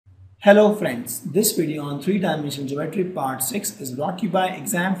Hello friends, this video on 3-dimensional geometry part 6 is brought to you by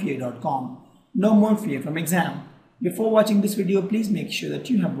examfear.com. No more fear from exam. Before watching this video, please make sure that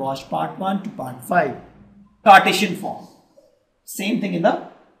you have watched part 1 to part 5. Cartesian form. Same thing in the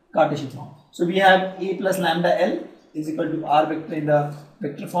Cartesian form. So we have a plus lambda L is equal to r vector in the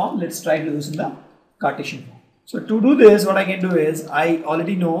vector form. Let's try to do this in the Cartesian form. So to do this, what I can do is, I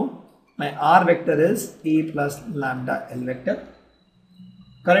already know my r vector is a plus lambda L vector.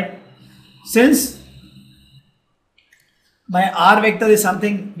 Correct? Since my r vector is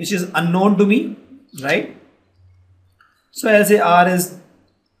something which is unknown to me, right? So I'll say r is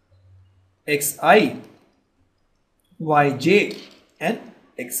xi, yj and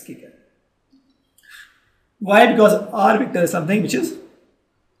xk. Why? Because r vector is something which is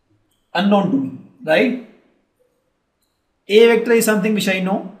unknown to me, right? A vector is something which I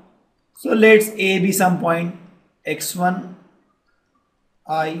know. So let's a be some point x1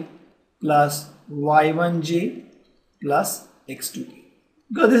 I plus y1j plus x2k,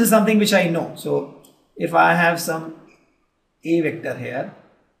 because this is something which I know. So if I have some a vector here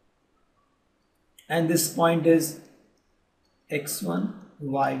and this point is x1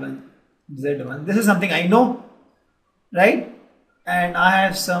 y1 z1, this is something I know, right? And I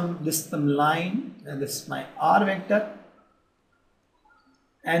have some line, and this is my r vector,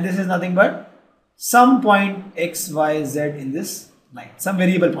 and this is nothing but some point x y z in this line, some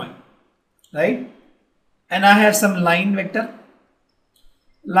variable point, right? And I have some line vector.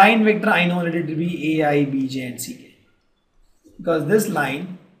 Line vector I know that it will be ai, bj and ck, because this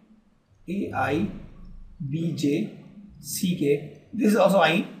line ai, bj, ck, this is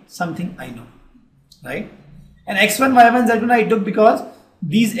also something I know, right? And x1 y1 z1 I took because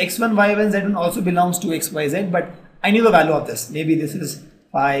these x1 y1 z1 also belongs to x y z, but I knew the value of this. Maybe this is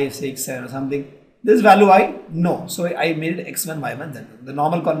 5 6 7 or something. This value I know, so I made it x1 y1 z1. The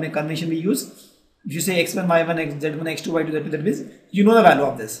normal convention we use, if you say x1 y1 z1 x2 y2 z2, that means you know the value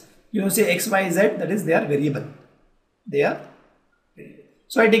of this. You don't say x y z, that is they are variable. They are variable.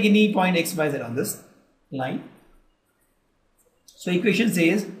 So I take any point x y z on this line. So equation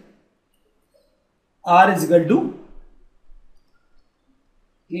says r is equal to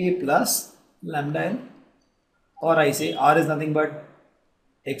a plus lambda L, or I say r is nothing but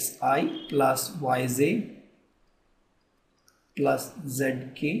xi plus yj plus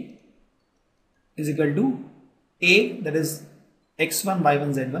zk is equal to a, that is x1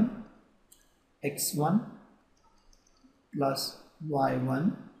 y1 z1, x1 plus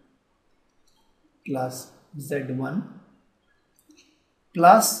y1 plus z1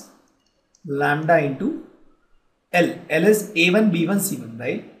 plus lambda into L. L is a1 b1 c1,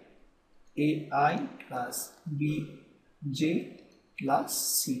 right? ai plus bj plus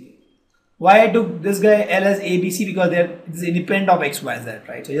c. Why I took this guy L as ABC? Because it is independent of x, y, z,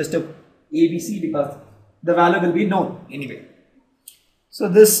 right? So I just took ABC because the value will be known anyway. So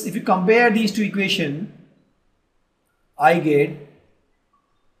this, if you compare these two equations, I get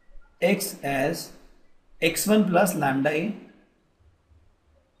x as x1 plus lambda a,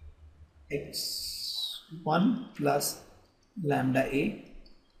 x1 plus lambda a,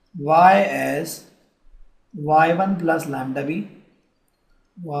 y as y1 plus lambda b,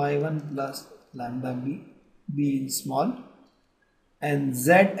 y1 plus lambda b, b in small, and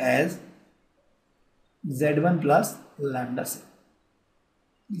z as z1 plus lambda c,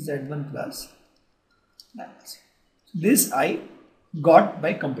 z1 plus lambda c. This I got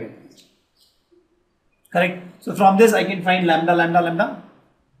by comparing. Correct? So from this I can find lambda, lambda, lambda.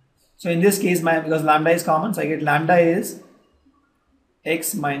 So in this case, because lambda is common, so I get lambda is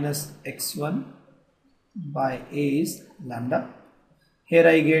x minus x1 by a is lambda. Here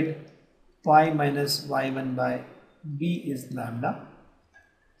I get y minus y1 by b is lambda,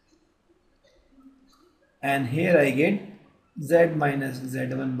 and here I get z minus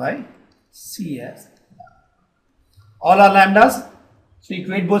z1 by c as lambda. All are lambdas, so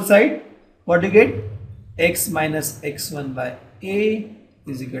equate both sides. What do you get? X minus x1 by a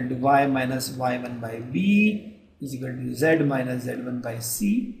is equal to y minus y1 by b is equal to z minus z1 by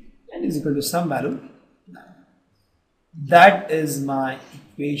c, and is equal to some value. That is my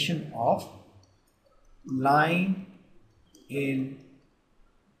equation of line in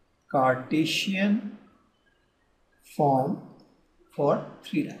Cartesian form for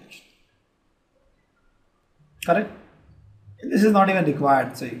 3 dimensions. Correct? This is not even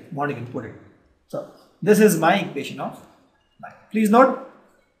required, so if you want you can put it. So this is my equation of line. Please note,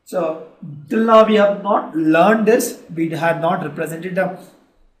 so till now we have not learned this. We have not represented a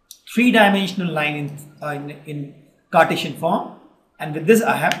 3-dimensional line in Cartesian form, and with this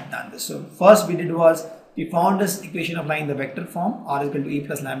I have done this. So first we did was we found this equation of line in the vector form, r is equal to a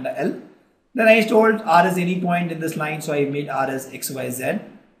plus lambda L. Then I told r is any point in this line, so I made r as x, y, z.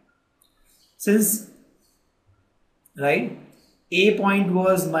 Since, right, a point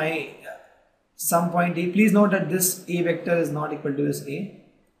was my some point a, please note that this a vector is not equal to this a.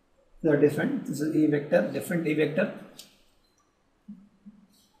 They are different. This is a vector, different a vector.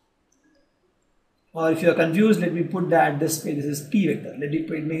 Or if you are confused, let me put that this way. This is p vector. Let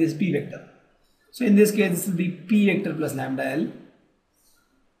me make this p vector. So in this case, this will be p vector plus lambda L,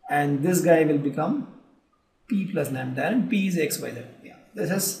 and this guy will become p plus lambda L, and p is x, y, z. Yeah,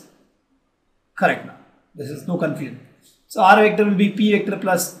 this is correct now. This is no confusion. So r vector will be p vector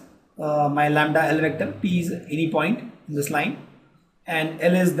plus my lambda L vector. P is any point in this line, and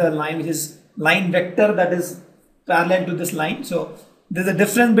L is the line which is line vector that is parallel to this line. So there is a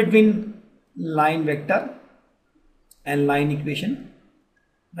difference between line vector and line equation,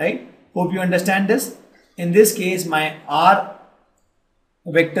 right? Hope you understand this. In this case, my r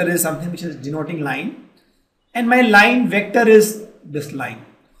vector is something which is denoting line, and my line vector is this line.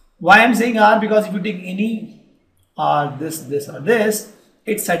 Why I am saying r? Because if you take any r, this or this,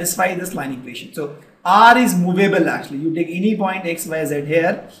 it satisfies this line equation. So r is movable actually. You take any point x, y, z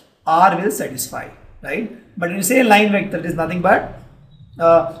here, r will satisfy, right? But when you say line vector, it is nothing but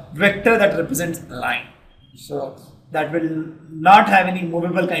vector that represents a line. So that will not have any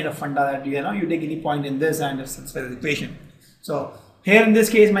movable kind of funda that you take any point in this and it satisfies the equation. So here in this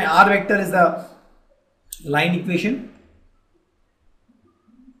case, my r vector is the line equation,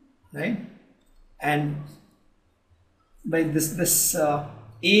 right? And by this a,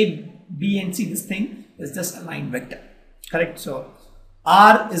 b and c, this thing is just a line vector, correct? So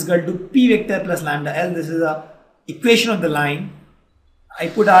r is equal to p vector plus lambda L. This is a equation of the line. I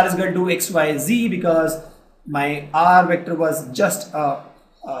put r is equal to x, y, z because my r vector was just a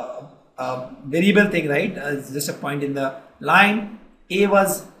variable thing, right? It's just a point in the line. A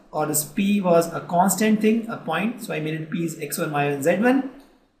was, or this p was a constant thing, a point. So I made it p is x1, y1, z1.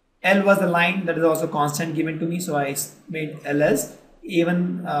 L was the line that is also constant given to me. So I made L as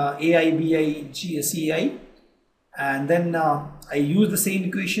a1, ai, bi, ci. And then I used the same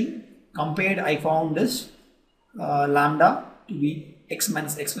equation, compared, I found this lambda to be x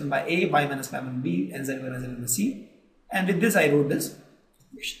minus x1 by a, y minus y1 b, and z minus z1 by c. And with this I wrote this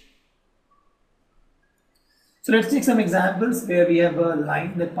equation. So let's take some examples where we have a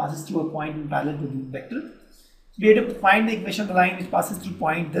line that passes through a point in parallel to the vector. We have to find the equation of the line which passes through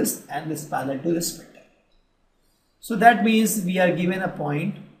point this and this parallel to this vector. So that means we are given a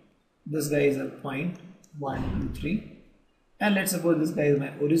point. This guy is a point 1, 2, 3, and let's suppose this guy is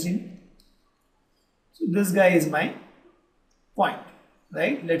my origin. So this guy is my point,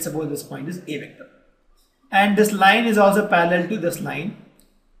 right? Let's suppose this point is a vector, and this line is also parallel to this line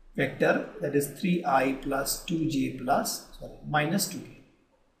vector, that is 3i plus 2j plus minus 2k,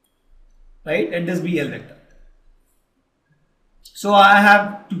 right? And this BL vector. So I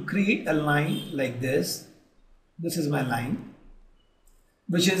have to create a line like this. This is my line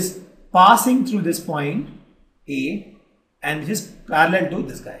which is passing through this point A and which is parallel to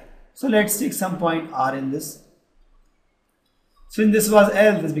this guy. So let's take some point R in this. So in this was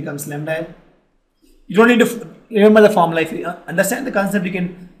L, this becomes lambda L. You don't need to remember the formula. If you understand the concept, you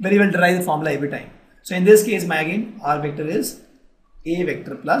can very well derive the formula every time. So in this case, my again R vector is A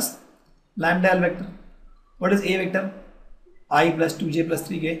vector plus lambda L vector. What is A vector? I plus 2j plus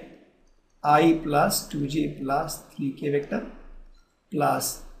 3k. I plus 2j plus 3k vector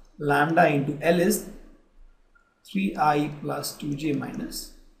plus lambda into L is 3i plus 2j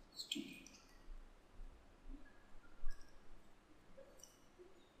minus 2k.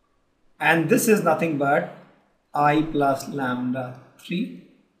 And this is nothing but I plus lambda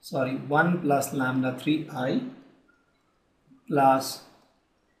 1 plus lambda 3i plus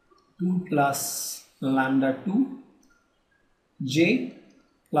 2 plus lambda 2 j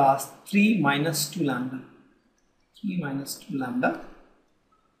plus 3 minus 2 lambda. 3 minus 2 lambda.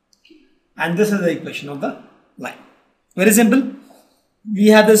 And this is the equation of the line. Very simple. We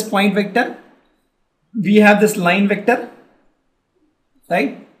have this point vector. We have this line vector.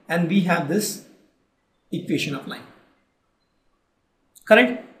 Right? And we have this equation of line.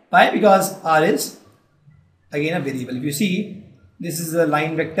 Correct? Why? Because R is again a variable. If you see, this is a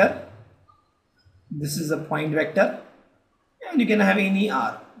line vector. This is a point vector. And you can have any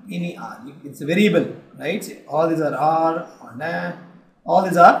R. Any R. It's a variable. Right? So all these are R or all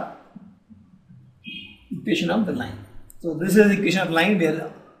these are equation of the line. So this is the equation of line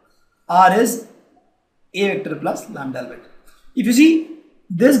where R is A vector plus lambda vector. If you see,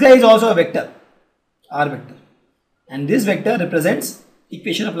 this guy is also a vector, R vector, and this vector represents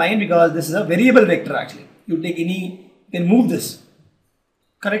equation of line because this is a variable vector actually. You take any, you can move this.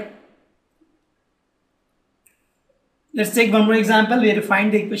 Correct? Let's take one more example. We have to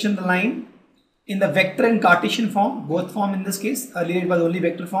find the equation of the line in the vector and Cartesian form, both form in this case. Earlier it was only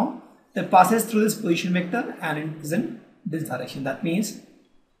vector form. That passes through this position vector and it is in this direction. That means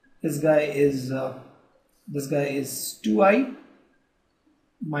this guy is 2i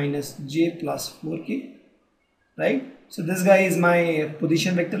minus j plus 4k, right? So this guy is my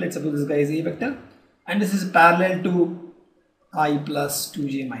position vector. Let's suppose this guy is a vector, and this is parallel to I plus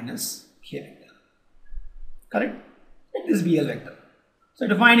 2j minus k vector. Correct? Let this be a vector. So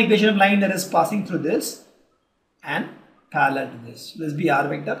to find equation of line that is passing through this and parallel to this, this be r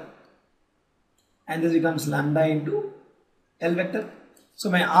vector, and this becomes lambda into L vector. So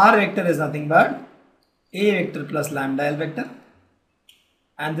my r vector is nothing but a vector plus lambda L vector,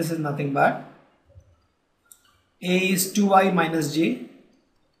 and this is nothing but a is 2i minus j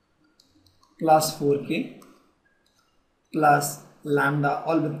plus 4k plus lambda,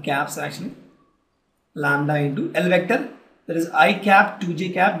 all with caps actually, lambda into L vector, that is I cap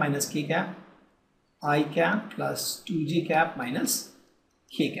 2j cap minus k cap, I cap plus 2j cap minus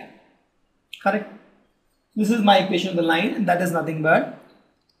k cap. Correct? This is my equation of the line, and that is nothing but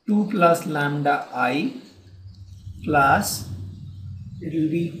 2 plus lambda I plus, it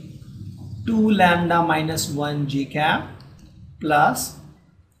will be 2 lambda minus 1 j cap plus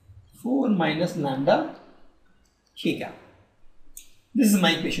 4 minus lambda k cap. This is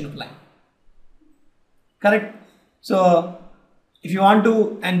my equation of line. Correct? So if you want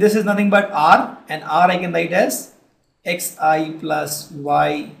to, and this is nothing but r, and r I can write as xi plus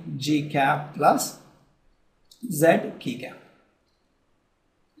y j cap plus z k cap.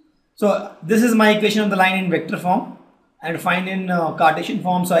 So this is my equation of the line in vector form, and find in Cartesian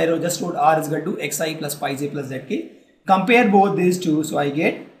form. So I just wrote r is equal to xi plus pi j plus zk. Compare both these two, so I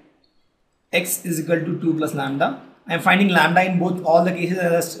get x is equal to 2 plus lambda. I am finding lambda in both all the cases. I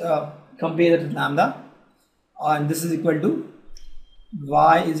just compare that with lambda, and this is equal to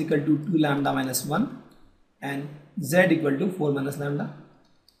y is equal to 2 lambda minus 1 and z equal to 4 minus lambda.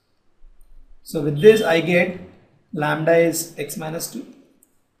 So with this I get lambda is x minus 2.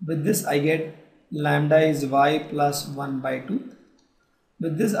 With this I get lambda is y plus 1 by 2.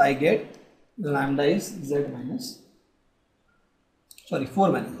 With this I get lambda is z minus,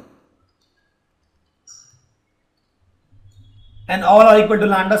 4 minus 1. And all are equal to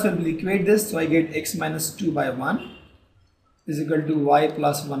lambda, so we will equate this. So I get x minus 2 by 1 is equal to y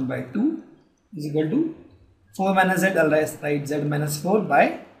plus 1 by 2 is equal to 4 minus z. I'll write z minus 4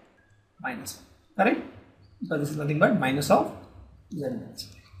 by minus 1. Correct? Because this is nothing but minus of z minus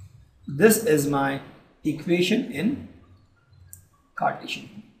 4. This is my equation in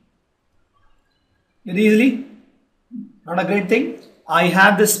Cartesian. Very easily, not a great thing. I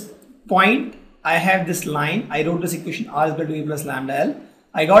have this point, I have this line, I wrote this equation r is equal to a plus lambda L.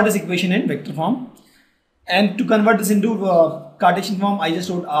 I got this equation in vector form, and to convert this into Cartesian form, I just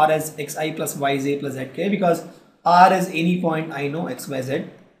wrote r as xi plus yj plus zk, because r is any point I know x, y, z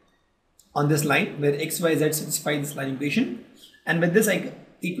on this line where x, y, z satisfy this line equation, and with this I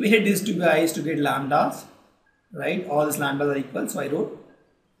equate these two guys to get lambdas, right? All these lambdas are equal, so I wrote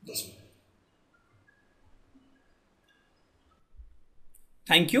this one.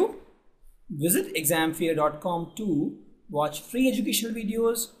 Thank you. Visit examfear.com to watch free educational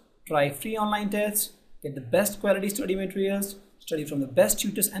videos, try free online tests, get the best quality study materials, study from the best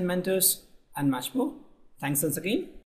tutors and mentors, and much more. Thanks once again.